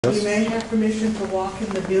You may have permission to walk in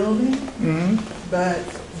the building, but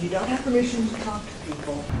you don't have permission to talk to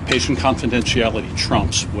people. Patient confidentiality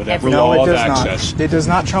trumps whatever law of access. It does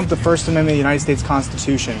not trump the First Amendment of the United States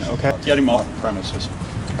Constitution, okay? Get him off the premises.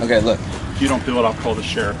 Okay, look. If you don't do it, I'll call the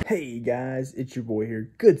sheriff. Hey guys, it's your boy here,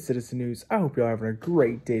 Good Citizen News. I hope y'all having a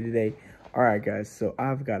great day today. Alright guys, so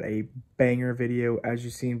I've got a banger video, as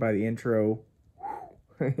you've seen by the intro.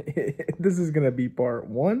 This is going to be part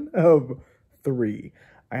 1 of 3.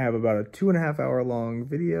 I have about a 2.5 hour long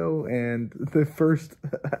video, and the first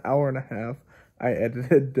hour and a half I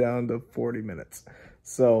edited down to 40 minutes.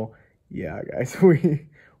 So yeah guys,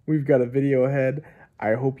 we've got a video ahead.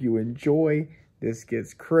 I hope you enjoy. This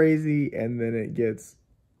gets crazy and then it gets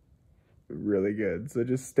really good. So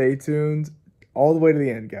just stay tuned all the way to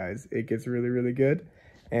the end, guys. It gets really, really good.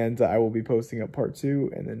 And I will be posting up part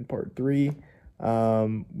 2 and then part 3.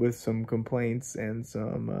 With some complaints and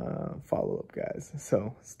some follow-up, guys.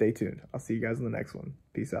 So stay tuned. I'll see you guys in the next one.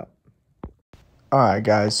 Peace out. Alright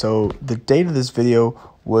guys, so the date of this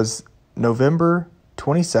video was November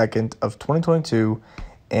 22nd of 2022,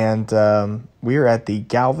 and we are at the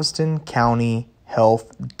Galveston County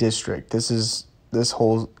Health District. This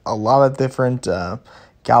holds a lot of different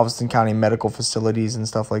Galveston County medical facilities and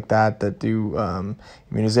stuff like that do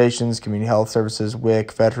immunizations, community health services,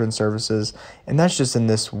 WIC, veteran services, and that's just in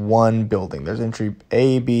this one building. There's entry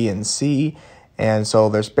A, B, and C, and so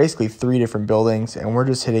there's basically 3 different buildings, and we're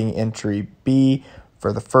just hitting entry B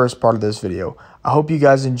for the first part of this video. I hope you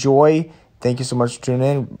guys enjoy. Thank you so much for tuning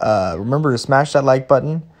in. Remember to smash that like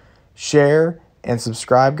button, share, and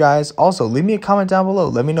subscribe, guys. Also, leave me a comment down below.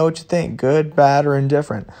 Let me know what you think, good, bad, or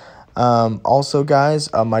indifferent. Also guys,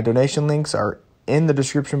 my donation links are in the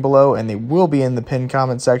description below, and they will be in the pinned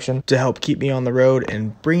comment section to help keep me on the road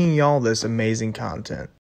and bringing y'all this amazing content.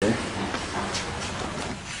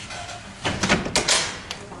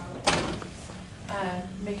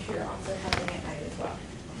 Make sure you're also helping at night as well,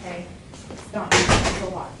 okay? It's not a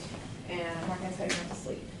lot, and I'm not going to tell you not to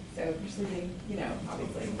sleep. So if you're sleeping, you know,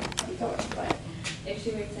 obviously, keep going, but if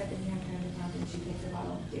she wakes up and you have time to talk and she takes a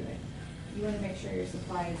bottle, do it. You want to make sure your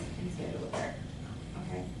supplies and schedule with her.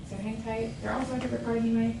 Okay, so hang tight. They're also under the card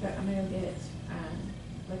anyway, but I'm going to get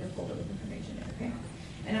like a folder with information in, okay?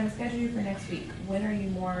 And I'm going to schedule you for next week. When are you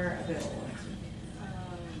more available next week?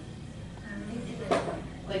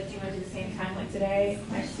 Like, do you want to do the same time like today,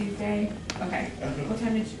 next Tuesday? Okay. What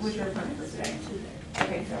time was your appointment for today?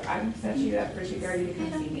 Okay, so I'm set you up for 2:30 to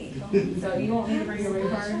come see me. So you won't need to bring your ring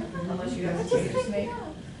card unless you have some changes to make.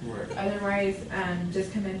 Otherwise,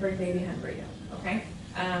 just come in, bring baby hand radio, okay?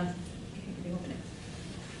 Give me 1 minute.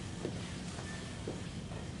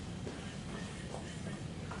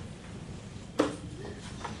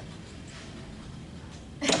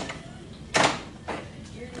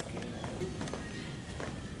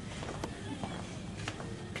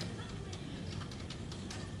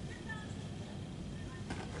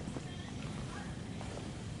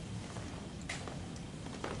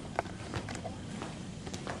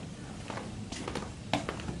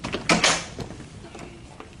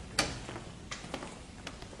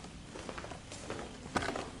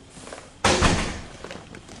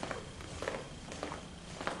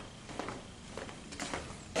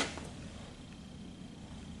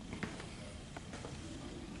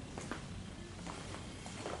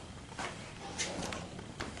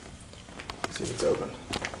 See if it's open.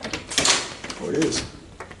 Oh, it is.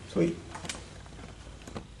 Sweet.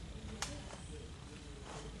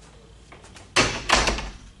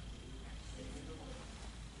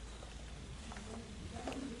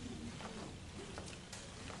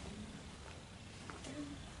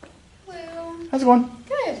 Hello. How's it going?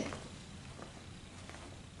 Good.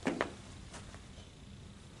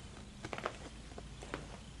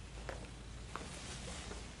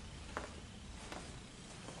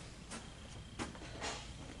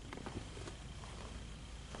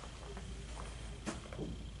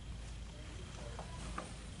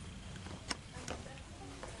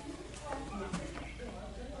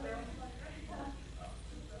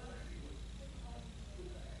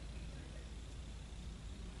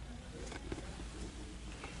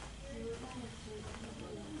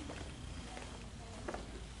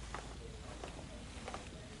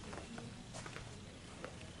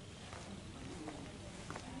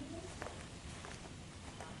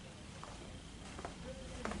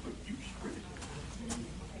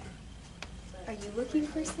 Are you looking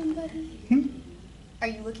for somebody? Are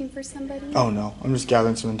you looking for somebody? Oh no, I'm just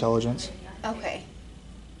gathering some intelligence. Okay.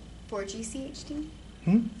 For GCHD?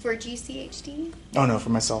 For GCHD? Oh no, for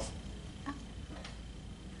myself. Oh.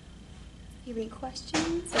 You have any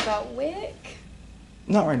questions about WIC?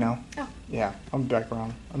 Not right now. Oh. Yeah, I'm back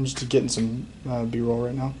around. I'm just getting some B-roll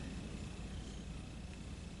right now.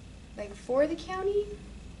 Like for the county?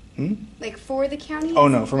 Hmm? Like for the county? Oh,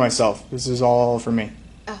 no, for myself. This is all for me.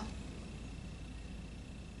 Oh.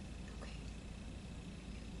 Okay.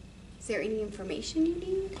 Is there any information you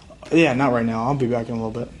need? Yeah, not right now. I'll be back in a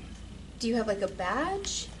little bit. Do you have like a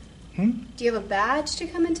badge? Hmm? Do you have a badge to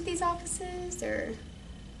come into these offices, or?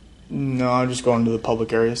 No, I'm just going to the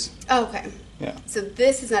public areas. Oh, okay. Yeah. So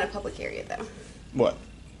this is not a public area, though. What?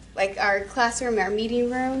 Like our classroom, our meeting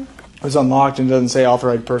room. It's unlocked and doesn't say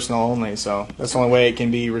authorized personnel only, so that's the only way it can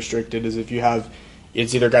be restricted is if you have,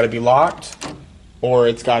 it's either got to be locked or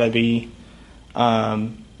it's got to be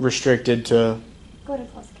restricted to. Go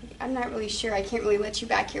ahead, close. I'm not really sure. I can't really let you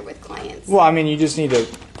back here with clients. Well, I mean, you just need to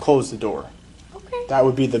close the door. Okay. That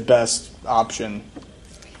would be the best option.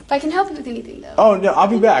 If I can help you with anything, though. Oh, no, I'll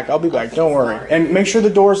be back. I'll be back. Don't worry. Sorry. And make sure the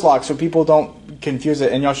door's locked so people don't confuse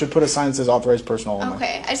it. And y'all should put a sign that says authorized personnel only.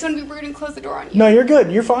 Okay. I just want to be rude and close the door on you. No, you're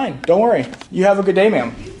good. You're fine. Don't worry. You have a good day,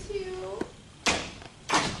 ma'am. You too.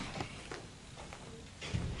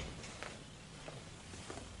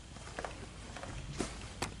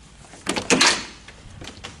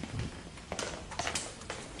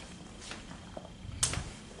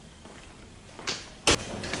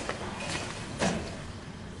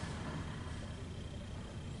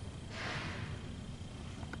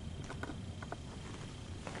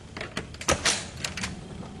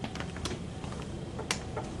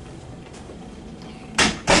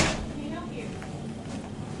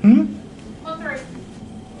 Hmm? Come through.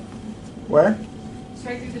 Where?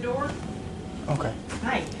 Straight through the door. Okay.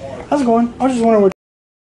 Hi. How's it going? I was just wondering what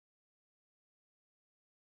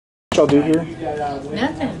y'all do here.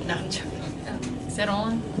 Nothing. No, is that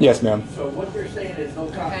on? Yes, ma'am.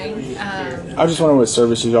 Okay. I was just wondering what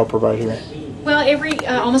services y'all provide here. Well,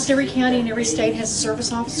 almost every county and every state has a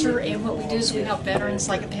service officer, and what we do is we help veterans,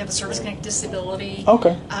 like if they have a service-connected disability.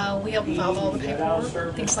 Okay. We help file all the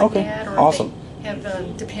paperwork, things like Okay. that. Or Awesome. if they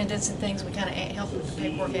have dependents and things, we kind of help with the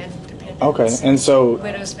paperwork and dependents. Okay, and so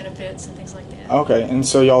widows benefits and things like that. okay, and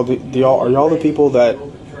so y'all are y'all the people that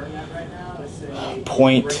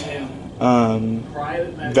point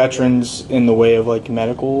veterans in the way of like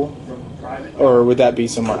medical, or would that be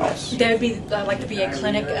somewhere else? That would be like the VA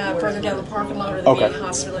clinic further down the parking lot, or the Okay. VA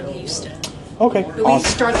hospital in Houston. Okay, But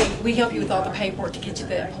awesome. we help you with all the paperwork to get you to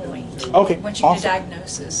that point. Okay, Once you get a awesome.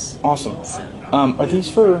 diagnosis. Awesome. Are these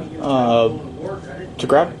for to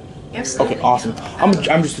grab? Absolutely. Okay, awesome.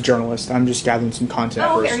 I'm just a journalist. I'm just gathering some content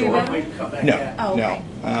Oh, for a are you a story. veteran? No, Oh, okay.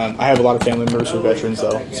 no. I have a lot of family members who are veterans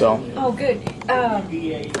though, so. Oh, good.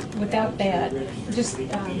 Without that, just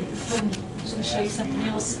to show you something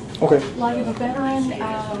else. Okay. Like if a veteran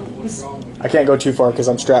was, I can't go too far because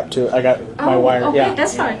I'm strapped to it. I got my wire. okay, Yeah,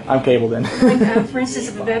 that's fine. I'm cabled in. Like, for instance,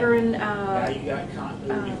 if a veteran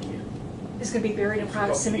is going to be buried in a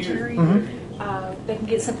private cemetery, they can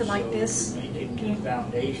get something like this.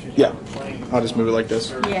 Yeah. I'll just move it like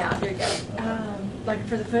this. Yeah, there you go. Like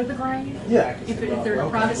for the foot of the grave. Yeah. If they're in a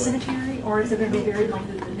private cemetery, or if they're going to be buried like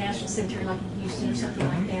the national cemetery, like in Houston or something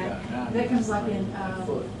like that, that comes like in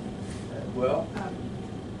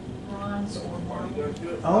bronze or marble,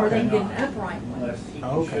 or they can get an upright one.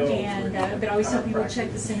 Okay. And but I always tell people to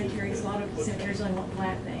check the cemeteries. A lot of cemeteries only want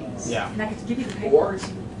flat things. Yeah. And I could give you the paperwork so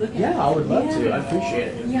you can look at it. Yeah, I would love to. Yeah. I appreciate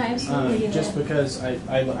it. Yeah, absolutely. Just because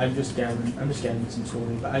I'm just gathering some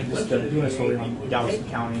story, but I just doing a story on Galveston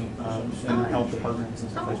County and health departments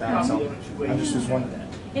and stuff like that. So I just was wondering.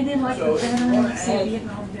 And then like the veteran, say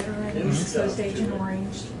Vietnam veteran, is exposed to Agent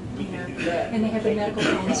Orange, you know, and they have the medical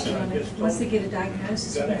plans for them. And once they get a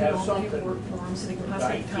diagnosis, we can do all the paperwork for them so they can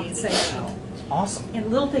possibly get compensation. Awesome. And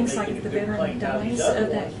little things like if the veteran dies of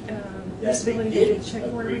that disability, they get a check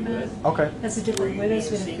for every month. Okay. That's a different widow's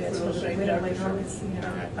benefits, whether the widow later on is, you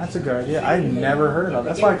know. That's a good idea. I've never heard about it.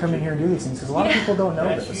 That's why I come in here and do these things, because a lot of people don't know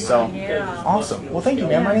this. So, Yeah. awesome. Well, thank you,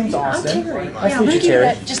 ma'am. My name's I'm Austin. Terry. Nice Yeah, to meet you, give you Terry.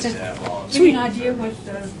 that just to give you an idea what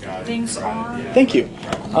the things are. Thank you. Do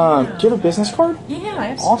you have a business card? Yeah,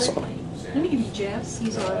 absolutely. Awesome. Let me give you Jeff's.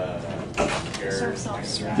 He's our service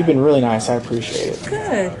officer. You've been really nice. I appreciate it.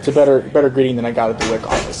 Good. It's a better greeting than I got at the WIC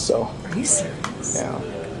office. So, Are you serious? yeah.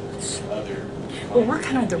 Well, we're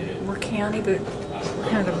kind of we're county, but we're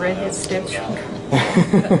kind of the redhead stepchild.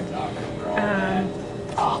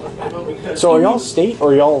 So, are y'all state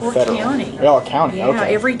or are y'all We're federal? county. Y'all a county. Yeah,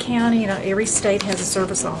 Okay. every county and every state has a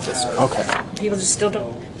service officer. Okay. People just still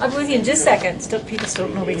don't. I'll be with you in just a second. People still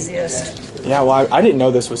don't know we exist. Yeah. Well, I didn't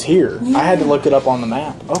know this was here. I had to look it up on the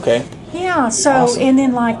map. Okay. Yeah. So Awesome. and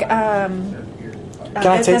then like Can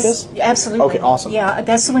I take this? Absolutely. Okay, awesome. Yeah,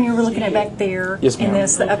 that's the one you were looking at back there. Yes, ma'am. And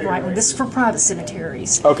that's the upright one. This is for private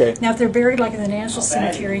cemeteries. Okay. Now, if they're buried like in the National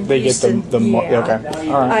Cemetery in They get Houston, okay.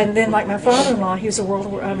 All right. And then like my father-in-law, he was a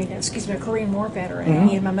a Korean War veteran. Mm-hmm.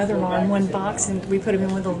 He and my mother-in-law in one box, and we put them in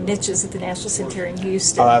one of the niches at the National Cemetery in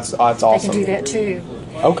Houston. Oh, that's awesome. They can do that too.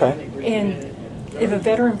 Okay. And if a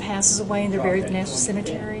veteran passes away and they're buried at the National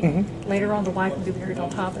Cemetery, Mm-hmm. later on the wife will be buried on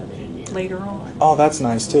top of it later on. Oh, that's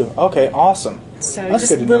nice too. Okay, awesome. So that's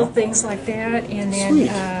just good to little know. things like that, and then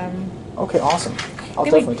Sweet. Okay, awesome. I'll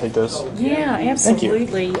then we- definitely take those. yeah, Thank you.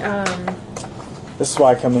 absolutely. This is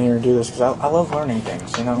why I come in here and do this, because I love learning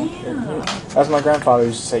things, you know? Yeah. As my grandfather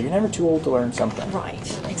used to say, you're never too old to learn something. Right,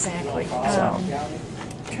 exactly. So,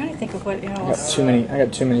 Trying to think of what I got else. too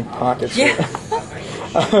many pockets. Yeah.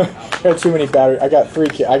 I got too many batteries. I got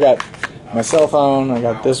I got my cell phone, I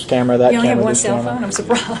got this camera, that You only camera, have one this cell camera. phone? I'm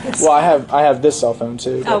surprised. Well, I have this cell phone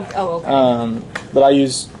too. But, okay. But I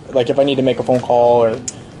use, like, if I need to make a phone call or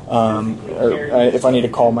if I need to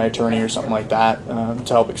call my attorney or something like that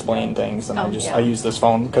to help explain things, then I use this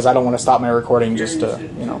phone because I don't want to stop my recording just to,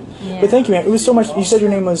 you know. Yeah. But thank you, man. It was so much. You said your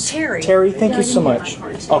name was Terry. Terry. Thank Yeah, you so you can much. get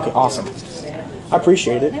my card. Okay, awesome. I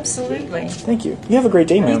appreciate it. Absolutely. Thank you. You have a great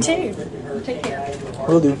day, man. Me too. Take care.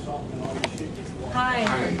 Will do.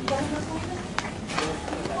 Hi.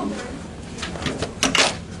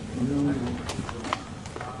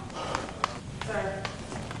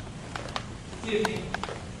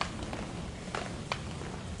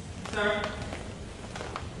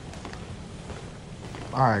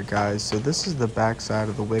 Alright guys, so this is the back side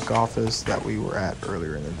of the WIC office that we were at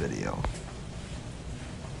earlier in the video.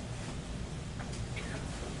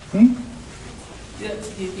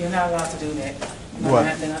 You're not allowed to do that.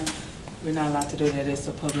 We're not allowed to do that. It's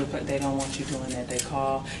the public, but they don't want you doing that. They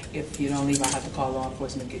call. If you don't leave, I have to call law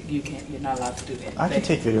enforcement. You can't. You're not allowed to do that. I can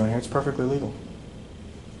take video in here. It's perfectly legal.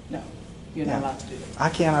 No, you're not allowed to do that. I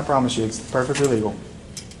can, I promise you. It's perfectly legal.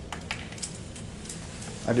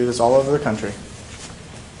 I do this all over the country.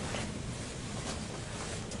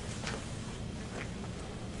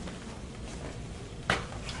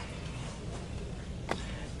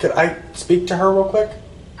 Could I speak to her real quick?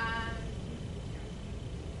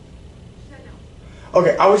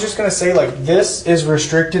 Okay, I was just gonna say, like, this is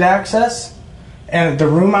restricted access, and the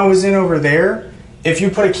room I was in over there, if you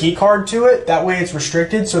put a key card to it, that way it's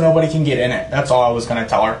restricted so nobody can get in it. That's all I was gonna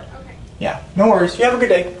tell her. Okay. Yeah, no worries. You have a good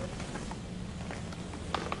day.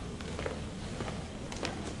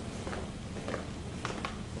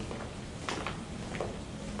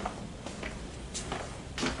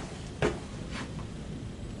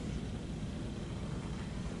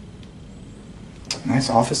 Nice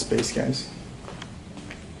office space, guys.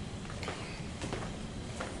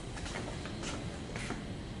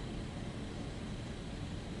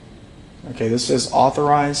 Okay, this says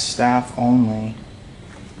authorized staff only.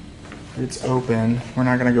 It's open. We're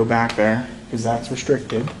not going to go back there because that's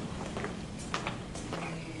restricted.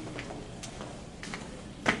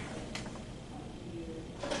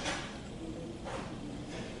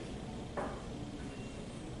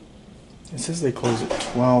 It says they close at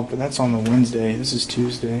 12, but that's on the Wednesday. This is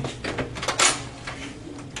Tuesday.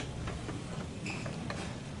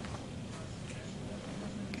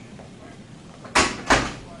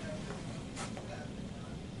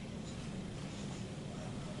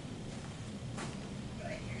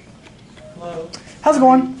 Hello. How's it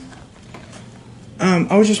going?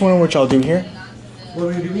 I was just wondering what y'all do here.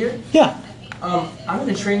 What do we do here? Yeah. I'm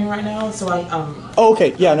in training right now, so I'm. Oh,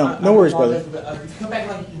 okay. Yeah, no worries, brother. If you come back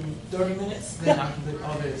like in 30 minutes, then I can put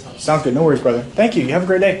all the time. Sounds good. No worries, brother. Thank you. You have a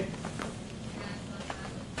great day.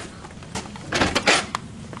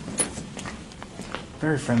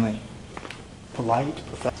 Very friendly. Polite.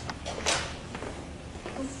 Professional.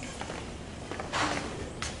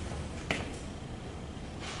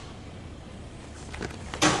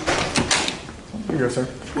 Here you go, sir.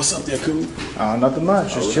 What's up there, cool? Nothing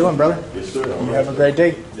much. Just chilling, brother. Yes, sir. You have a great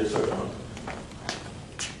day. Yes, sir.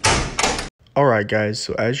 Alright guys,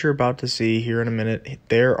 so as you're about to see here in a minute,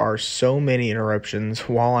 there are so many interruptions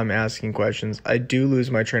while I'm asking questions. I do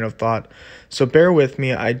lose my train of thought, so bear with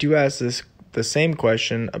me. I do ask the same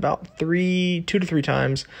question about 2 to 3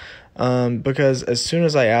 times, because as soon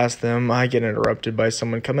as I ask them, I get interrupted by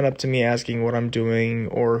someone coming up to me asking what I'm doing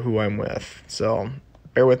or who I'm with. So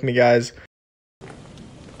bear with me, guys.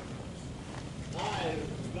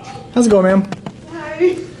 How's it going, ma'am?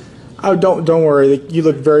 Hi. Oh, don't worry. You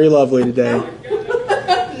look very lovely today.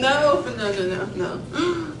 No.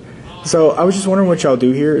 So I was just wondering what y'all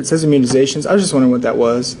do here. It says immunizations. I was just wondering what that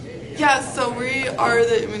was. Yeah, so we are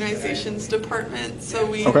the immunizations department. So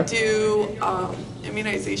we do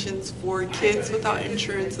immunizations for kids without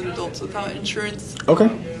insurance and adults without insurance. Okay.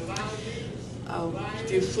 We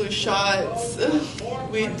do flu shots.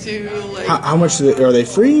 We do like. How much are they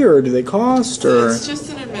free or do they cost? Or It's just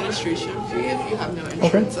an administration fee if you have no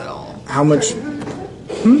insurance at all. how much?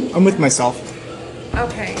 I'm with myself.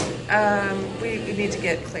 Okay, we need to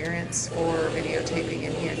get clearance for videotaping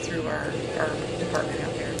in here through our department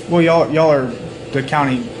out there. Well, y'all are the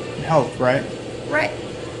county health, right? Right.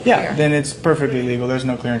 Yeah, then it's perfectly legal. There's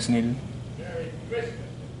no clearance needed.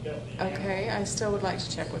 Okay, I still would like to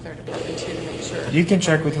check with our department too to make sure. You can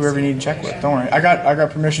check with whoever you need to check with. Don't worry. I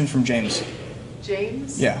got permission from James.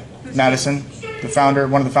 James? Yeah, Madison, the founder,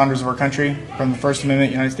 one of the founders of our country, from the First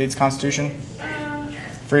Amendment, United States Constitution.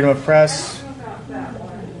 Freedom of press.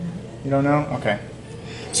 You don't know? Okay.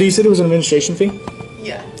 So you said it was an administration fee?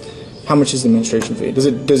 Yeah. How much is the administration fee? Does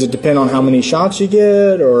it depend on how many shots you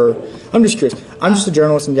get, or I'm just curious. I'm just a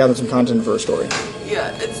journalist and gathering some content for a story. Yeah,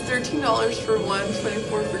 it's $13 for one, $24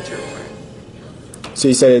 for two or more. So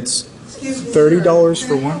you said it's $30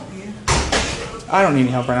 for one? I don't need any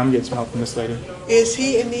help right now. I'm getting some help from this lady. Is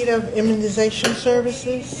he in need of immunization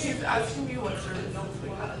services? He's asking me what services we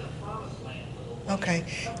have. Okay.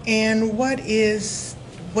 And what is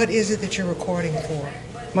it that you're recording for?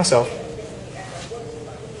 Myself.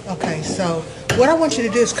 Okay, so what I want you to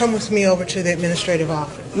do is come with me over to the administrative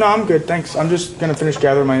office. No, I'm good, thanks. I'm just going to finish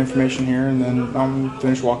gathering my information here, and then I'm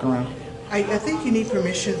finish walking around. I think you need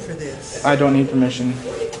permission for this. I don't need permission.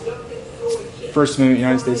 First Amendment,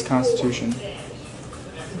 United States Constitution.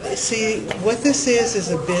 See, what this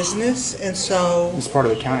is a business, and so It's part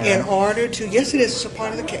of the county, in right? order to, yes, it is, it's a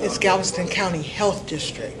part of the, it's Galveston County Health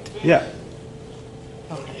District. Yeah.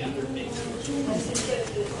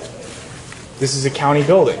 This is a county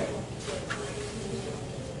building.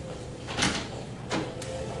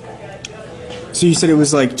 So you said it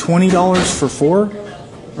was like $20 for four?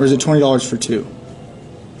 Or is it $20 for two?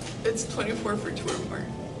 It's $24 for two or more.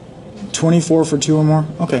 24 for two or more?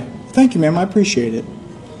 Okay. Thank you, ma'am. I appreciate it.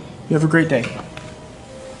 You have a great day.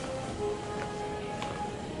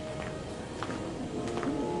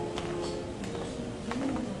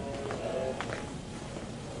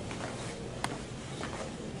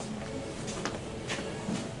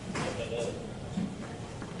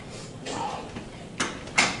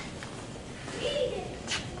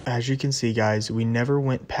 As you can see, guys, we never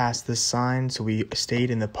went past this sign, so we stayed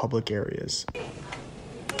in the public areas.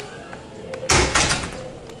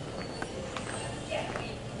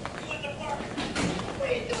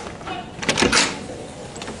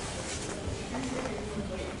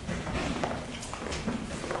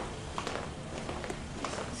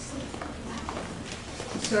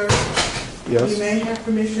 Sir, Yes? you may have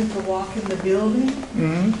permission to walk in the building,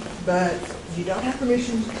 but you don't have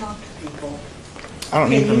permission to talk to people. I don't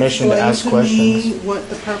need permission to ask Can you explain questions. to me what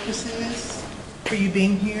the purpose is for you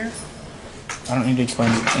being here? I don't need to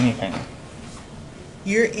explain anything.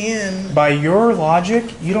 You're in, By your logic,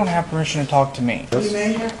 you don't have permission to talk to me. you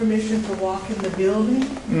may have permission to walk in the building,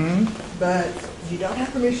 but you don't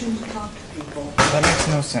have permission to talk to people. That makes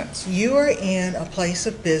no sense. You are in a place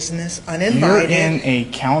of business, You're uninvited. in a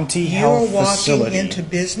county You are health walking facility. into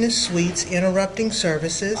business suites, interrupting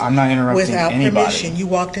services. I'm not interrupting without anybody. permission. You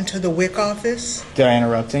walked into the WIC office. Did I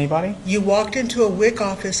interrupt anybody? You walked into a WIC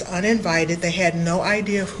office uninvited. They had no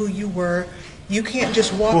idea of who you were. You can't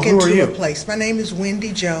just walk Well, who are into you? a place. My name is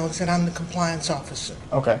Wendy Jones, and I'm the compliance officer.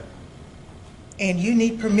 Okay. And you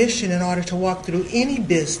need permission in order to walk through any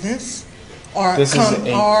business or This is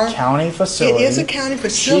a county facility. It is a county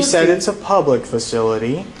facility. She said it's a public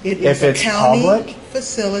facility. It is If a it's county public,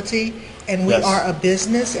 facility, and we Yes. are a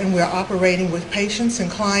business, and we're operating with patients and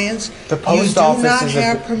clients. The post you office do not is a-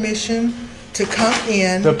 have permission to come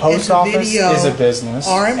in The post and to office video is a business,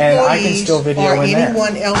 our and I can employees still video or in there.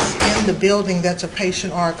 anyone else in the building that's a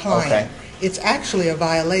patient or a client. Okay. It's actually a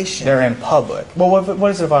violation. they're in public. Well,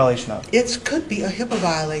 what is it a violation of? It could be a HIPAA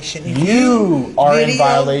violation. If You are in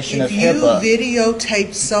violation of HIPAA. If you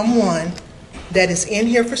videotape someone that is in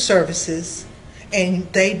here for services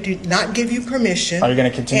and they do not give you permission. Are you gonna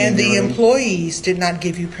continue And to be the rude? employees did not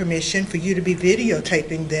give you permission for you to be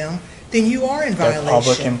videotaping them, then you are in They're violation.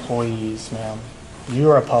 public employees, ma'am.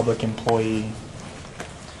 You're a public employee.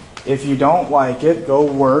 If you don't like it, go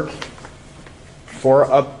work for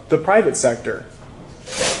the private sector.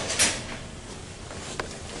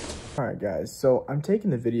 Alright guys, so I'm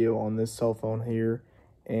taking the video on this cell phone here,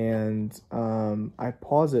 and I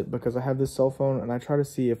pause it because I have this cell phone and I try to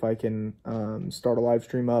see if I can start a live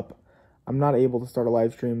stream up. I'm not able to start a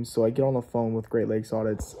live stream, so I get on the phone with Great Lakes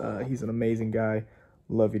Audits. He's an amazing guy.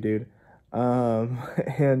 Love you, dude.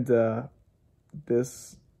 And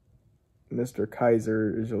this Mr.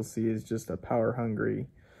 Kaiser, as you'll see, is just a power hungry.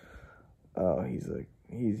 Oh,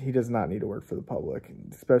 he does not need to work for the public,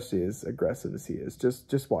 especially as aggressive as he is.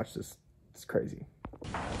 Just watch this. It's crazy.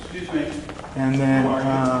 Excuse me. And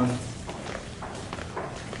then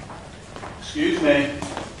Excuse me.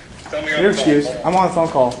 Tell me you're excused. I'm on a phone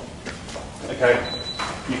call. Okay.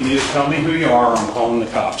 You can either tell me who you are or I'm calling the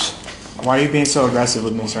cops. Why are you being so aggressive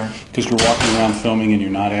with me, sir? Because we're walking around filming and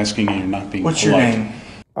you're not asking and you're not being What's polite. your name?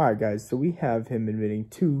 Alright guys, so we have him admitting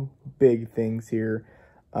two big things here.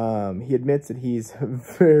 He admits that he's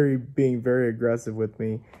being very aggressive with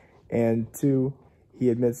me. And two,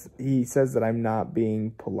 he says that I'm not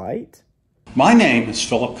being polite. My name is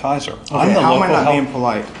Philip Kaiser. Okay, how am I not being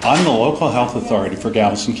polite? I'm the local health authority for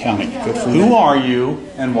Galveston County. Who are you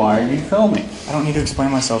and why are you filming? I don't need to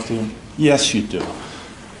explain myself to you. Yes, you do.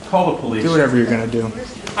 Call the police. Do whatever you're going to do.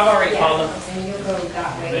 I've already called them. And you'll go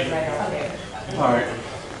that way right over there. All right.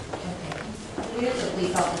 We have the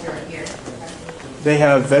police officer here. They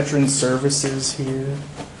have veteran services here.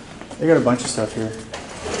 They got a bunch of stuff here.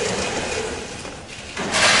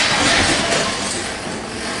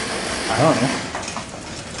 I don't know.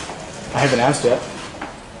 I haven't asked yet.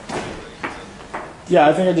 Yeah,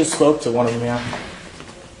 I think I just spoke to one of them, yeah.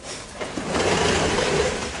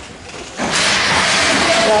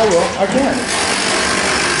 Yeah, I will. I can.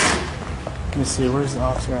 Let me see, where's the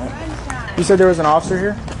officer at? You said there was an officer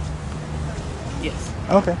here? Yes.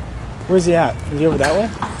 Okay. Where's he at? Is he over that way?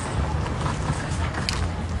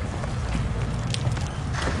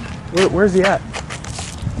 Where's he at?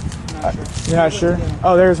 You're not sure?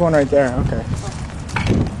 Oh, there's one right there. Okay.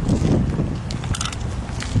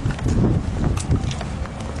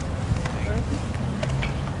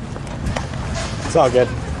 It's all good.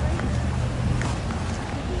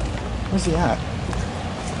 Where's he at?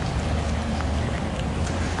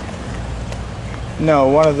 No,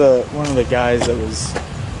 one of the guys that was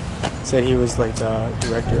said he was like the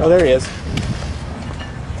director. Oh, there he is.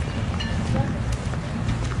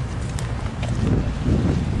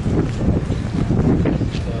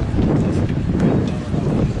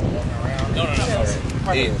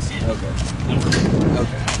 It is. Okay.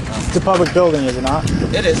 It's a public building, is it not?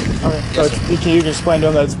 It is. Okay. So Yes, you can explain to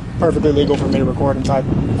him that it's perfectly legal for me to record and type?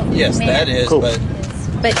 yes, that is, Cool.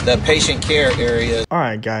 but the patient care area.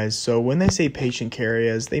 Alright guys, so when they say patient care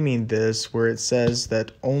areas, they mean this, where it says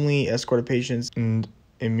that only escorted patients and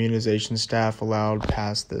immunization staff allowed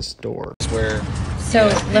past this door. Where So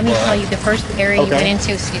let me tell you, the first area you Okay. went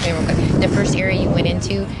into, excuse me real quick, the first area you went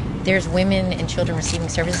into, there's women and children receiving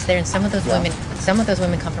services there, and some of those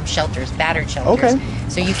women come from shelters, battered shelters. Okay.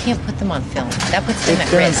 So you can't put them on film. That puts them at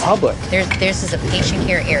They're in risk. public. This is a patient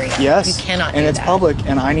care area. Yes. You cannot and do it's that. public,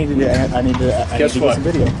 and I need to Guess get what? some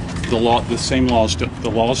video. The same laws,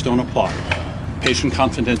 the laws don't apply. Patient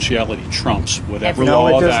confidentiality trumps whatever No, law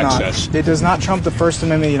it of does access. not. It does not trump the First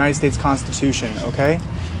Amendment of the United States Constitution, okay?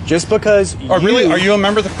 Just because Oh, really? Are you a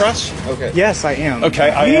member of the press? Okay. Yes, I am. Okay,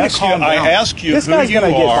 You need to calm down. I ask you This who guy's you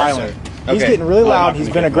gonna get are. violent. He's Okay. getting really I'm loud. not He's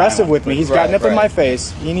gonna been get aggressive violent, with me. He's but- gotten up in right. my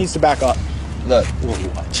face. He needs to back up. Look, Well,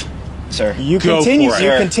 what? sir. You Go continue. for it. You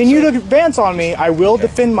Sir, continue sir. to advance on me. I will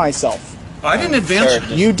defend myself. I didn't advance. Sir,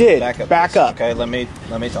 just You did. Back Back up. Okay, let me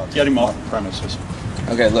talk to Get you. him off the premises.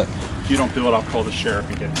 Okay, look. If you don't do it, I'll call the sheriff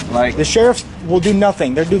and get him. Like The sheriffs will do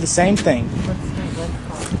nothing. They'll do the same thing.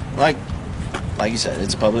 like you said,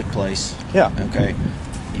 it's a public place. Yeah. Okay.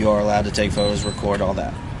 You are allowed to take photos, record all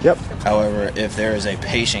that. Yep. However, if there is a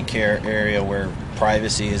patient care area where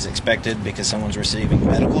privacy is expected because someone's receiving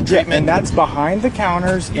medical Yeah, treatment, and that's behind the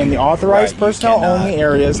counters in the authorized Right, you personnel cannot- only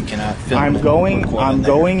areas. you cannot film I'm and going. record I'm in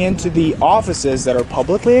there. going into the offices that are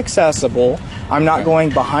publicly accessible. I'm not Right. going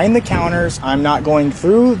behind the counters. I'm not going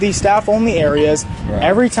through the staff only areas. Right.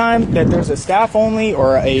 Every time that there's a staff only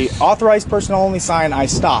or a authorized personnel only sign, I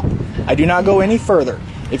stop. I do not go any further.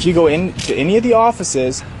 If you go into any of the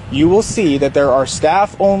offices, you will see that there are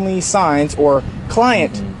staff only signs or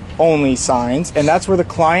client only signs, and that's where the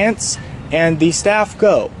clients and the staff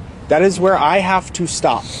go. That is where I have to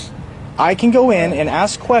stop. I can go in and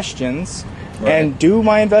ask questions and do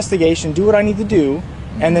my investigation, do what I need to do,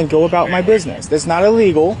 and then go about my business. That's not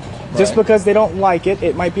illegal. Just Right. because they don't like it,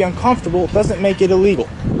 it might be uncomfortable, doesn't make it illegal.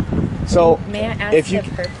 So May I ask if you, the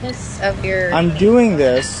purpose of your... I'm doing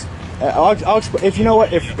this. I'll if you know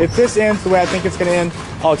what, if this ends the way I think it's going to end,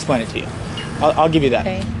 I'll explain it to you. I'll give you that.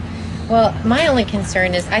 Okay. Well, my only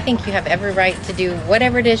concern is I think you have every right to do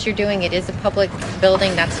whatever it is you're doing. It is a public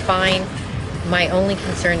building. That's fine. My only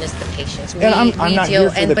concern is the patients. And I'm not here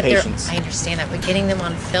for the patients. I understand that, but getting them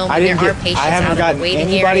on film, I there didn't are get. patients I out haven't of the gotten waiting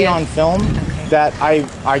anybody area. on film. Okay. that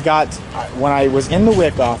I got when I was in the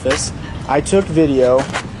WIC office. I took video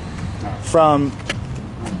from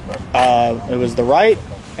it was the right,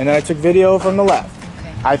 and then I took video from the left.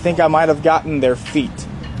 Okay. I think I might have gotten their feet,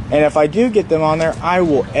 and if I do get them on there, I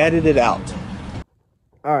will edit it out.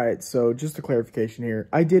 All right, so just a clarification here.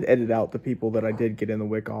 I did edit out the people that I did get in the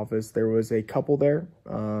WIC office. There was a couple there.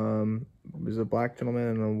 It was a black gentleman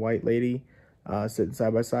and a white lady sitting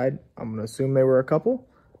side by side. I'm going to assume they were a couple.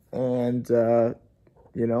 And,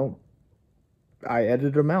 you know, I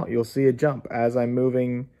edited them out. You'll see a jump. As I'm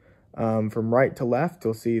moving from right to left,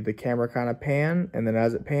 you'll see the camera kind of pan. And then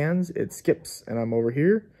as it pans, it skips. And I'm over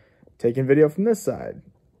here taking video from this side.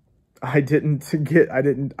 I edited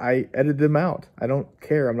them out. I don't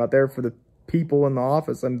care. I'm not there for the people in the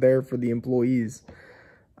office. I'm there for the employees.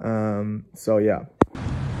 So yeah.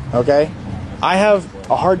 Okay. I have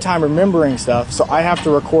a hard time remembering stuff, so I have to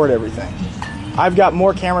record everything. I've got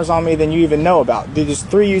more cameras on me than you even know about. The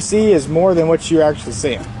 3 you see is more than what you're actually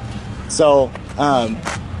seeing. So,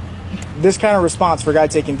 this kind of response for a guy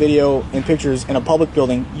taking video and pictures in a public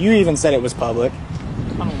building, you even said it was public.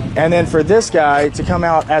 And then for this guy to come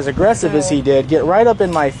out as aggressive as he did, get right up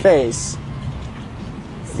in my face,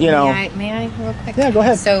 you know. May I real quick? Yeah, go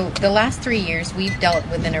ahead. So the last 3 years, we've dealt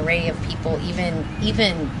with an array of people,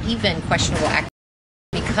 even questionable acts,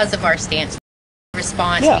 because of our stance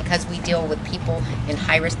response, because we deal with people in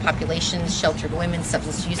high-risk populations, sheltered women,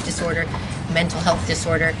 substance use disorder, mental health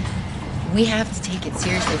disorder. We have to take it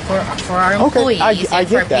seriously for our employees and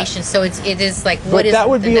for our patients. So it is like, what is that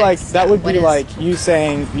would the be next like step? that would be like you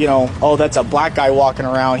saying, you know, oh, that's a black guy walking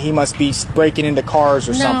around. He must be breaking into cars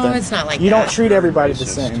or something. No, it's not like that. You don't treat everybody the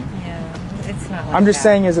same. Yeah, it's not like I'm just that.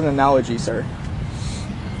 saying as an analogy, sir.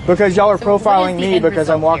 Because y'all are profiling me because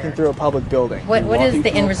I'm walking through a public building. What is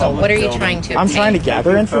the end result? What are you trying to obtain? I'm trying to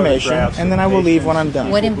gather information, and then I will leave when I'm done.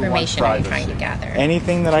 What information are you trying to gather?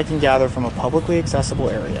 Anything that I can gather from a publicly accessible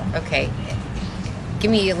area. Okay. Give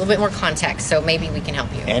me a little bit more context, so maybe we can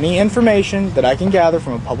help you. Any information that I can gather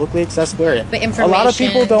from a publicly accessible area. But information, a lot of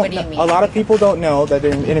people don't. What do you mean? A lot of people don't know that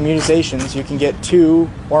in immunizations you can get 2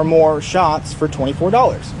 or more shots for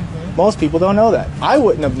 $24. Most people don't know that. I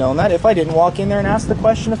wouldn't have known that if I didn't walk in there and ask the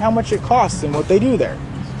question of how much it costs and what they do there.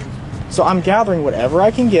 So I'm gathering whatever I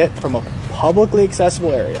can get from a publicly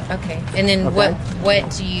accessible area. Okay. And then what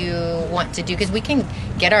do you want to do? Because we can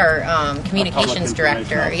get our communications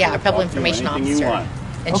director, a public information officer,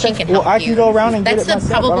 and she can help you. Well, I can go around and get it myself. That's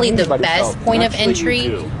probably the best point of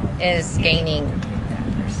entry is gaining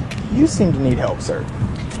that person. You seem to need help, sir.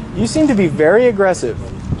 You seem to be very aggressive,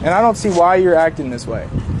 and I don't see why you're acting this way.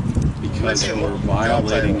 Because you are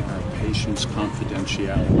violating our patient's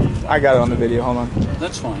confidentiality. I got it on the video. Hold on.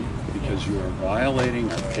 That's fine. Because you are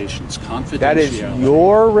violating our patient's confidentiality. That is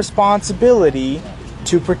your responsibility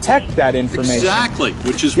to protect that information. Exactly,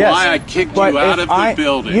 which is why I kicked you out of the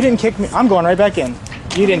building. You didn't kick me. I'm going right back in.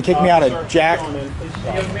 You didn't kick me out of Jack.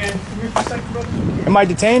 Am I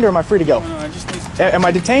detained or am I free to go? Am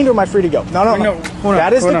I detained or am I free to go? No.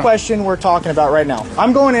 That is the question we're talking about right now.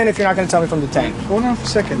 I'm going in if you're not going to tell me if I'm detained. Hold on for a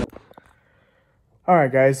second.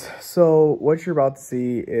 Alright guys, so what you're about to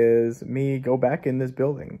see is me go back in this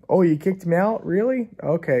building. Oh, you kicked me out? Really?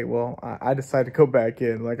 Okay, well, I decided to go back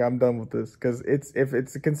in. Like, I'm done with this. Because if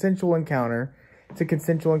it's a consensual encounter, it's a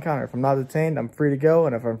consensual encounter. If I'm not detained, I'm free to go.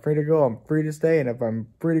 And if I'm free to go, I'm free to stay. And if I'm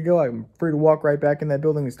free to go, I'm free to walk right back in that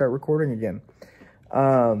building and start recording again.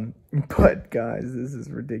 But guys, this is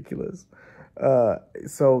ridiculous.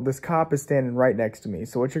 So this cop is standing right next to me.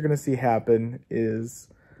 So what you're going to see happen is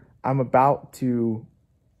I'm about to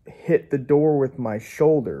hit the door with my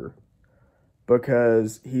shoulder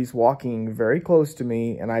because he's walking very close to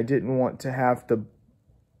me and I didn't want to have to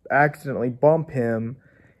accidentally bump him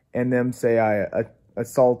and them say I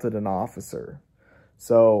assaulted an officer.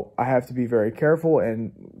 So I have to be very careful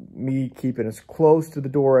and me keeping as close to the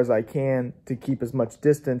door as I can to keep as much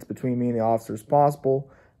distance between me and the officer as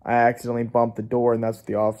possible. I accidentally bumped the door and that's what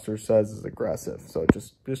the officer says is aggressive. So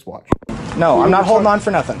just watch. No, I'm not holding on for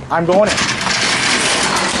nothing. I'm going in.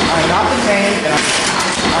 I'm not detained and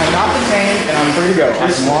I'm free to go.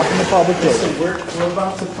 I can walk in the public building. We're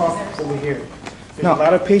about to talk over here. There's a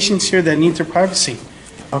lot of patients here that need their privacy.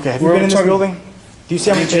 Okay, have you been in this building? Do you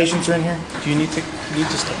see how many patients are in here? Do you need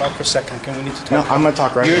to step out for a second? Can we need to talk? No, I'm going to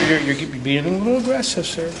talk right now. You're being a little aggressive,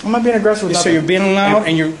 sir. I'm not being aggressive with nothing. So you're being loud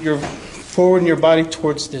and you're forwarding your body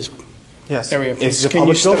towards this area. It's a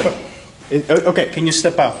public building. Okay. Can you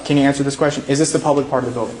step out? Can you answer this question? Is this the public part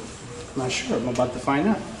of the building? I'm not sure. I'm about to find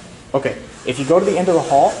out. Okay. If you go to the end of the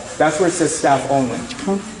hall, that's where it says staff only.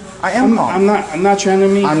 I am calm. I'm not trying to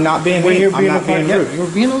meet. I'm not being When you're I'm being not a part being rude.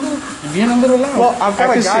 You're being a little loud. Well, I've got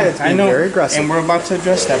I a can guy see it. that's being very aggressive. And we're about to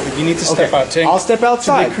address that, but you need to step out. I'll step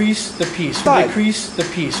outside. To decrease the peace. Outside. Decrease the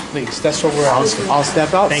peace, please. That's what we're asking. I'll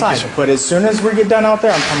step outside. Thank you, sir. But as soon as we get done out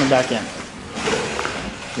there, I'm coming back in.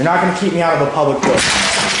 You're not going to keep me out of a public building.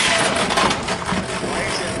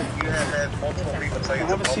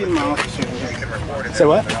 Have a seat in my office. Say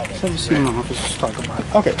what? Have a seat in my office. Let's talk about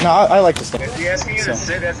it. Okay. No, I like to stay. Is he asking you to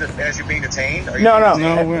sit as you're being detained? Are you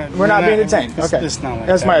No, we're not being detained. It's, Okay. It's not like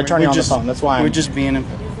That's that. my attorney on the just, phone. That's why we're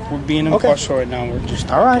being impartial right now. We're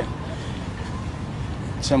just all right.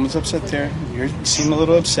 Someone's upset there. You seem a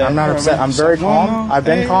little upset. I'm not upset. I'm very calm. No. I've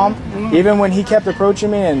been calm. Even when he kept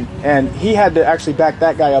approaching me, and he had to actually back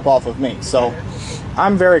that guy up off of me. So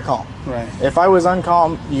I'm very calm. Right. If I was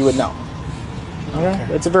uncalm, you would know. Okay.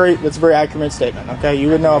 That's a very accurate statement. Okay. You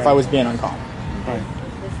would know if I was being uncalm. Right.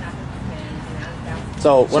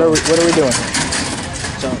 So what are we doing here?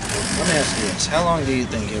 So let me ask you this: how long do you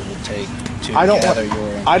think it will take to I don't gather want,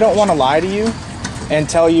 your? I don't want to lie to you and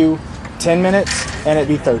tell you 10 minutes and it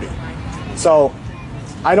be 30. So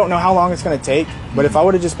I don't know how long it's going to take, but if I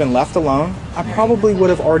would have just been left alone, I probably would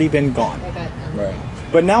have already been gone. Right.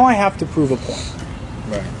 But now I have to prove a point.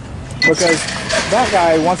 Right. Because that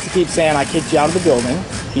guy wants to keep saying I kicked you out of the building.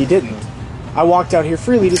 He didn't. I walked out here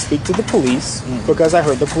freely to speak to the police because I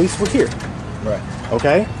heard the police were here. Right.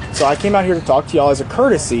 Okay? So I came out here to talk to y'all as a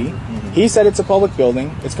courtesy. He said it's a public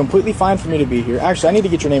building. It's completely fine for me to be here. Actually, I need to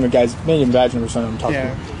get your name and name and badge number so I'm talking.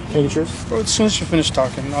 Yeah. Can you get yours? Well, as soon as you finish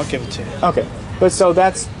talking, I'll give it to you. Okay. But so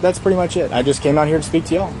that's pretty much it. I just came out here to speak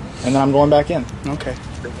to y'all. And then I'm going back in. Okay.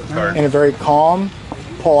 In a very calm,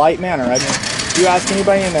 polite manner. You ask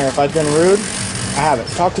anybody in there if I've been rude, I haven't.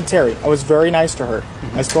 Talk to Terry. I was very nice to her.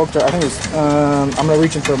 I spoke to her. I think it was, I'm going to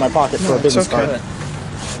reach into my pocket for a business card.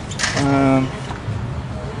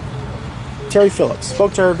 Terry Phillips.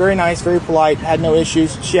 Spoke to her, very nice, very polite, had no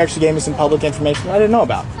issues. She actually gave me some public information I didn't know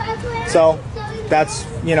about. So that's,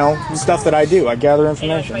 stuff that I do. I gather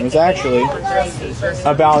information. It was actually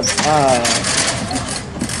about,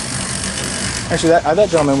 that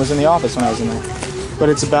gentleman was in the office when I was in there. But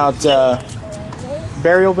it's about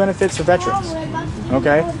burial benefits for veterans.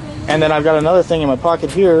 Okay? And then I've got another thing in my pocket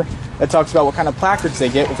here that talks about what kind of placards they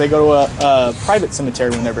get if they go to a private cemetery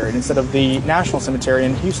when they're buried instead of the national cemetery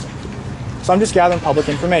in Houston. So I'm just gathering public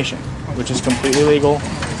information, which is completely legal.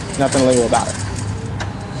 There's nothing illegal about it.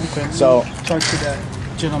 Okay. So talk to that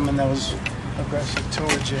gentleman that was aggressive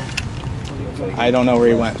towards you. I don't know where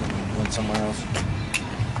he went. Went somewhere else.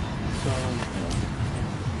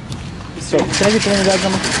 So can I get your name and badge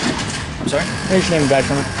number? I'm sorry? Can I get your name and badge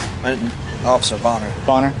number? Officer Bonner.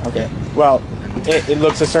 Bonner? Okay. Well, it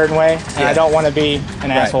looks a certain way, and I don't want to be an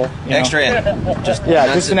asshole. Extra in. Just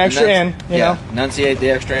just an extra in. You know. Enunciate the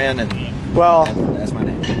extra in, and that's my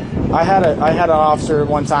name. I had an officer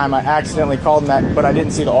one time. I accidentally called him that, but I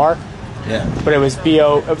didn't see the R. Yeah. But it was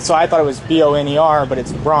B-O. So I thought it was B-O-N-E-R, but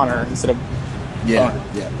it's Bronner instead of. Yeah. Bonner.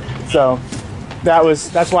 Yeah. So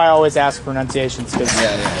that's why I always ask for pronunciations because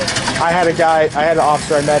I had an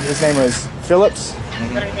officer I met. His name was Phillips.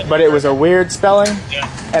 But it was a weird spelling,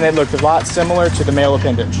 and it looked a lot similar to the male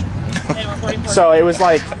appendage. So it was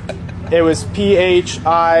Phipes.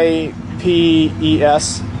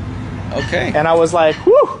 Okay. And I was like,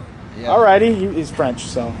 whew, alrighty. He's French,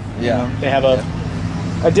 so they have a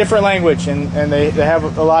different language, and they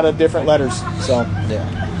have a lot of different letters. So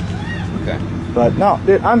okay. But no,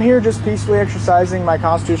 dude, I'm here just peacefully exercising my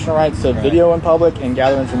constitutional rights to video in public and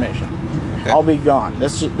gather information. Okay. I'll be gone.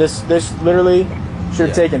 This literally should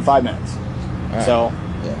have taken 5 minutes. Right. So,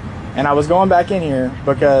 and I was going back in here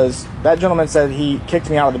because that gentleman said he kicked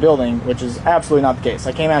me out of the building, which is absolutely not the case.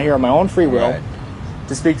 I came out here on my own free will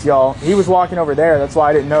to speak to y'all. He was walking over there. That's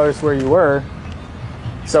why I didn't notice where you were.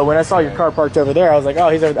 So when I saw your car parked over there, I was like, oh,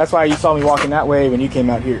 he's over. That's why you saw me walking that way when you came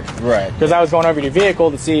out here. Right. Because I was going over to your vehicle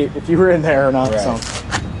to see if you were in there or not. Right. So,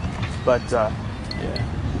 but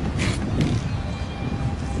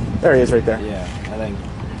there he is right there. Yeah, I think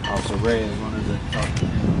Officer Ray is one of the talk to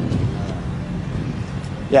him.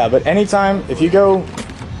 Yeah, but anytime, if you go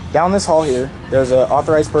down this hall here, there's a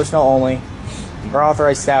authorized personnel only, or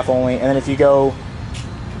authorized staff only, and then if you go,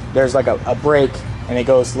 there's like a break, and it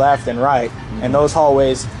goes left and right, and those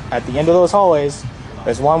hallways, at the end of those hallways,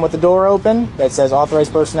 there's one with the door open that says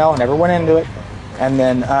authorized personnel, never went into it, and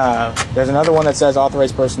then there's another one that says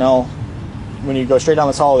authorized personnel. When you go straight down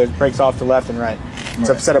this hall, it breaks off to left and right. It's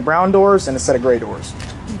a set of brown doors and a set of gray doors.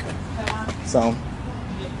 Okay. So.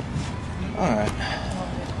 Alright.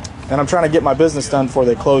 And I'm trying to get my business done before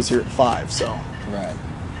they close here at 5, so. Right.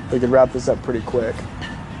 We could wrap this up pretty quick.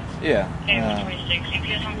 Yeah.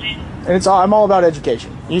 And it's all, I'm all about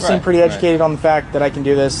education. You seem Right, pretty educated on the fact that I can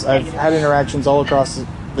do this. I've had interactions all across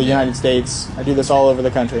the United States. I do this all over the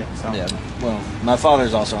country. So. Yeah. Well, my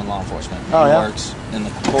father's also in law enforcement. Oh, he yeah? works in the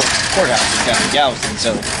courthouse in Galveston,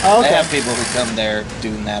 so Oh, okay. they have people who come there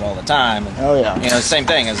doing that all the time. And, Oh, yeah. You know, same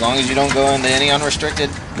thing. As long as you don't go into any unrestricted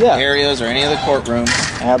areas or any of the courtrooms,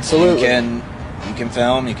 absolutely, you can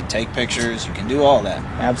film, you can take pictures, you can do all that.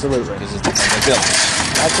 Absolutely. Because it's a public building.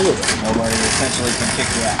 Absolutely. Nobody essentially can kick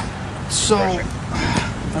you out. So, I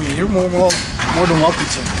mean, you're more than welcome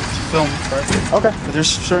to film, right? Okay. But there's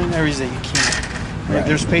certain areas that you can't. Right? Right. If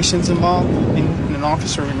there's patients involved in an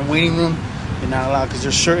office or in a waiting room, you're not allowed because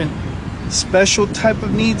there's certain special type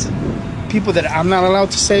of needs, people that I'm not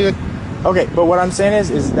allowed to say. Okay, but what I'm saying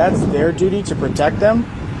is that's their duty to protect them.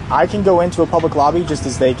 I can go into a public lobby just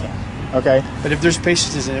as they can. Okay. But if there's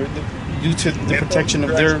patients in there, due to the protection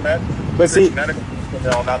of their, but see, medical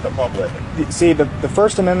personnel, not the public. See, the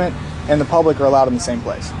First Amendment and the public are allowed in the same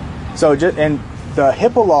place. So, and the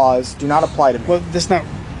HIPAA laws do not apply to me. Well, that's not.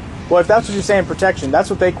 Well, if that's what you're saying, protection. That's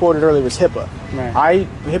what they quoted earlier was HIPAA. Right.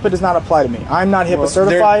 HIPAA does not apply to me. I'm not HIPAA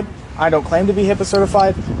certified. I don't claim to be HIPAA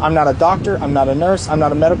certified. I'm not a doctor. I'm not a nurse. I'm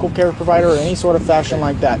not a medical care provider or any sort of fashion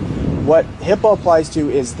like that. What HIPAA applies to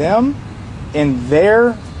is them in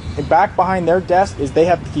their back behind their desk is they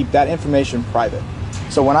have to keep that information private.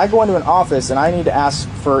 So when I go into an office and I need to ask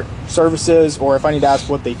for services or if I need to ask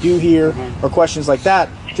what they do here or questions like that,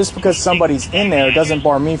 just because somebody's in there doesn't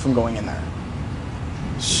bar me from going in there.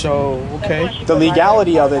 So, okay. The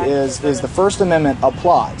legality of it is the First Amendment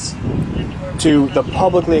applies to the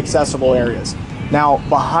publicly accessible areas. Now,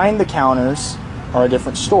 behind the counters are a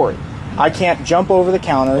different story. I can't jump over the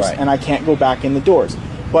counters and I can't go back in the doors.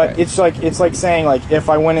 But it's like saying, like, if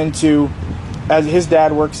I went into, as his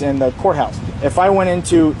dad works in the courthouse, if I went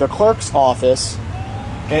into the clerk's office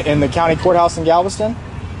in the county courthouse in Galveston,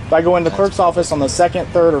 if I go into the clerk's office on the second,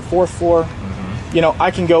 third, or fourth floor, you know,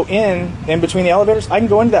 I can go in between the elevators. I can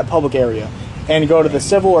go into that public area and go to the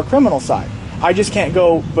civil or criminal side. I just can't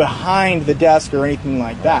go behind the desk or anything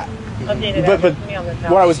like that. But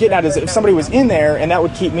what I was getting at is if somebody was in there and that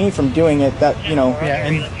would keep me from doing it, that, you know, yeah,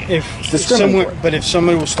 and if discriminatory. but if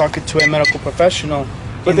somebody was talking to a medical professional,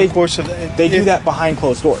 but in the course of they do that behind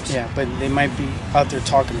closed doors. Yeah, but they might be out there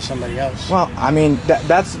talking to somebody else. Well, I mean,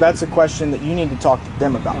 that's a question that you need to talk to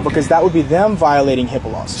them about because that would be them violating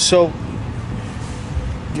HIPAA laws. So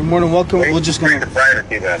you're more than welcome. We're just gonna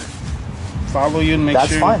follow you and make sure.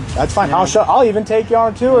 That's fine. That's fine. I'll even take you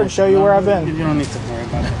on a tour and show you where I've been. You don't need to worry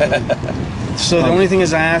about it. So the only thing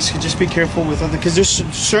is, I ask you just be careful with other, because there's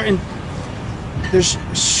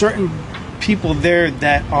certain people there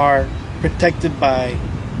that are protected by.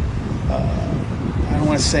 I don't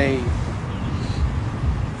want to say.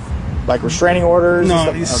 Like restraining orders. No,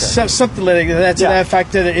 and stuff? Okay. Something like that. To that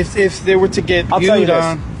fact that if they were to get I'll tell you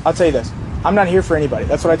this. I'm not here for anybody.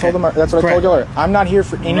 That's what I told them. That's what I told you earlier. I'm not here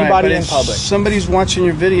for anybody in public. Somebody's watching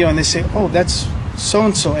your video and they say, "Oh, that's so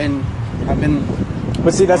and so," and I've been.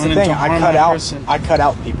 But see, that's the thing. I cut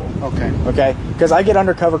out people. Okay. Okay. Because I get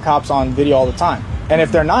undercover cops on video all the time, and if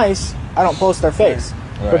they're nice, I don't post their face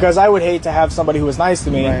because I would hate to have somebody who was nice to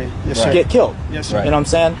me get killed. Yes, sir. You know what I'm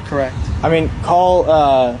saying? Correct. I mean, call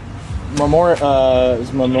Memorial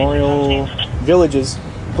Villages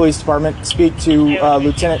Police Department, speak to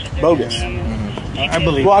Lieutenant Bogus. I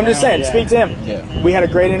believe. Well, I'm just saying, speak to him. Yeah. We had a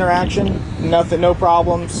great interaction, no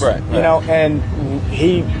problems. Right. You know, and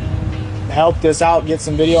he helped us out, get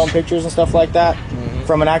some video and pictures and stuff like that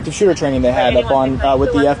from an active shooter training they had up on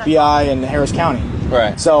with the FBI in Harris County.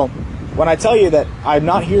 Right. So when I tell you that I'm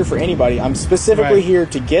not here for anybody, I'm specifically here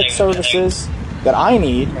to get services that I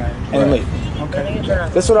need and leave. Okay.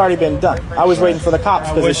 This would already been done. I was waiting for the cops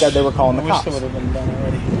because they said they were calling the cops. I wish it would have been done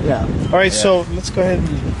already. Yeah. All right, so let's go ahead and...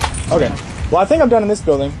 Okay. Well, I think I'm done in this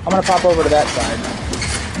building. I'm going to pop over to that side.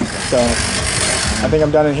 So, I think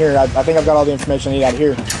I'm done in here. I think I've got all the information I need out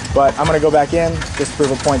here. But I'm going to go back in just to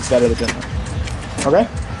prove a point to that other gentleman. Okay?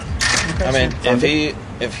 I mean,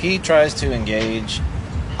 if he tries to engage...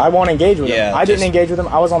 I won't engage with him. I didn't engage with him.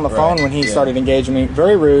 I was on the phone when he started engaging me.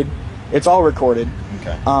 Very rude. It's all recorded.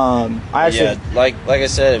 Okay. I actually... Yeah, like I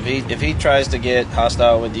said, if he tries to get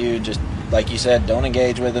hostile with you, just like you said, don't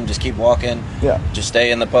engage with him. Just keep walking. Yeah. Just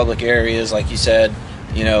stay in the public areas, like you said,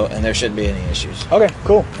 you know, and there shouldn't be any issues. Okay,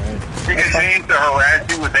 cool. If he continues to harass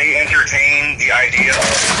you, would they entertain the idea of...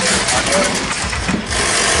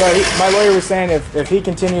 So my lawyer was saying if he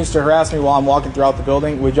continues to harass me while I'm walking throughout the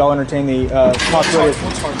building, would y'all entertain the possibility of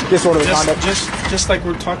disorderly conduct? Just like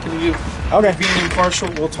we're talking to you. Okay. Being impartial,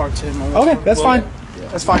 we'll talk to him. Okay, that's fine.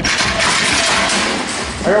 That's fine. I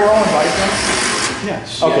got rolling, buddy.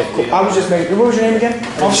 Yes. Okay, cool. I was just making. What was your name again?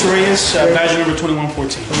 Officer Reyes, badge number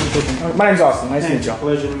 2114. My name's Austin. Nice to meet y'all.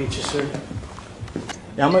 Pleasure to meet you, sir.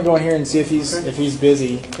 Yeah, I'm gonna go in here and see if he's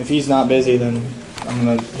busy. If he's not busy, then I'm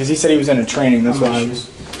gonna, because he said he was in a training. That's why I was.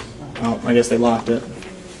 Oh, I guess they locked it.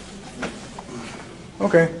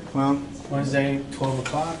 Okay. Well. Wednesday, 12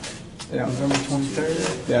 o'clock. Yeah. November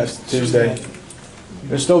 23rd. Yeah, it's Tuesday.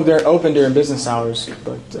 They're open during business hours,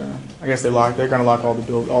 but I guess they're gonna lock all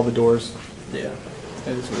the doors. Yeah.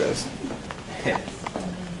 It is what it is. Yeah.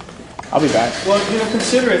 I'll be back. Well,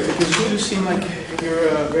 consider it, because you do seem like you're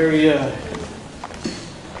a very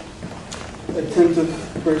attentive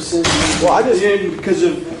person. Well, I just because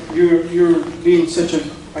of you're being such a,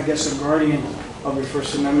 I guess, a guardian of your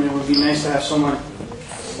First Amendment. It would be nice to have someone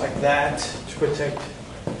like that to protect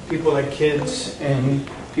people like kids and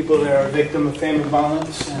people that are a victim of family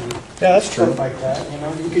violence and that's stuff true. like that.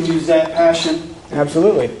 You can use that passion.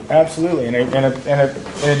 Absolutely, in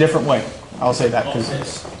a different way. I'll say that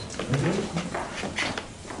because.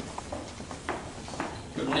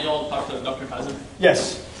 One of y'all talk to Dr. Kaiser?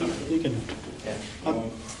 Yes, you can. Yeah.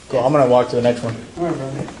 Cool. I'm gonna walk to the next one. All right,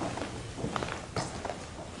 brother.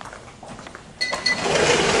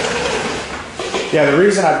 Yeah, the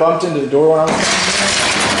reason I bumped into the door when I was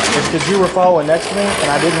is because you were following next to me,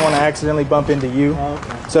 and I didn't want to accidentally bump into you. Oh,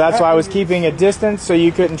 okay. So that's why I was keeping a distance, so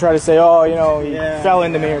you couldn't try to say, "Oh, you know, he fell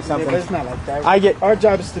into me or something." Yeah, but it's not like that. Our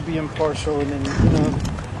job is to be impartial and then,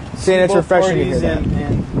 see, it's refreshing to hear that.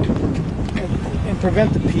 And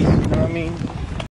prevent the peace. You know what I mean?